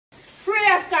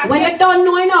When you don't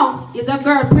know, you know, is a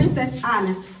girl, Princess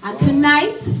Anne. And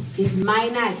tonight is my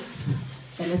night.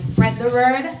 Gonna spread the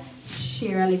word,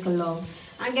 share a little love.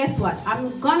 And guess what?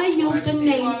 I'm gonna use the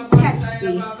name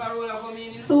Pepsi.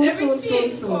 Soon.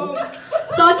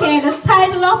 So okay, the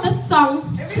title of the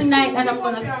song tonight that I'm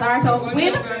gonna start off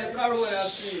with,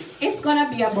 it's gonna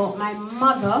be about my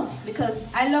mother, because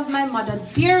I love my mother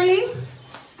dearly.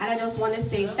 And I just want to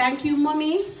say thank you,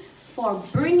 Mommy, for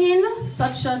bringing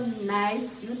such a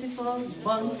nice, beautiful,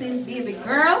 bouncing baby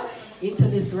girl into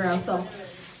this world. So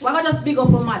we're going to just big up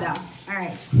her mother. All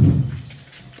right.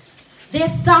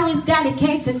 This song is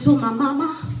dedicated to my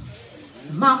mama.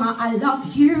 Mama, I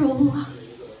love you.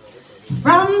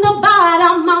 From the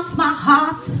bottom of my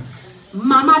heart.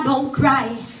 Mama, don't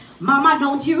cry. Mama,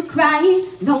 don't you cry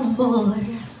no more.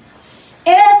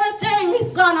 Everything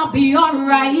is gonna be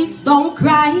alright. Don't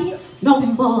cry no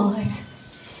more.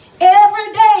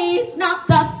 Every day is not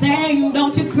the same.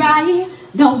 Don't you cry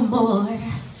no more.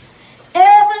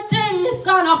 Everything is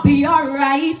gonna be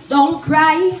alright. Don't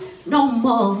cry no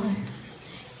more.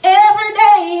 Every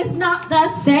day is not the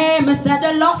same. I said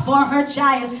the love for her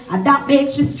child, and that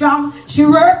makes you strong. She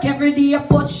work every day,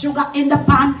 put sugar in the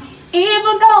pan.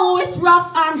 Even though it's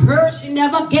rough on her, she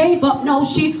never gave up. No,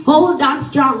 she hold on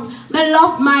strong. Me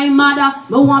love my mother,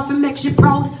 me want to make she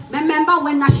proud. Remember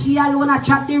when she alone I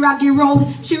chat the raggy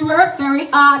road. She worked very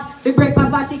hard to break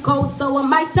poverty code. So when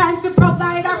my time to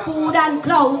provide her food and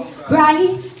clothes,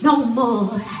 cry no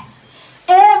more.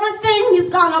 Everything is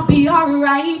gonna be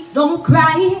alright. Don't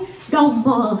cry no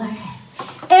more.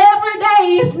 Every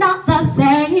day is not the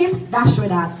same. That's with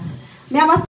that. Me have a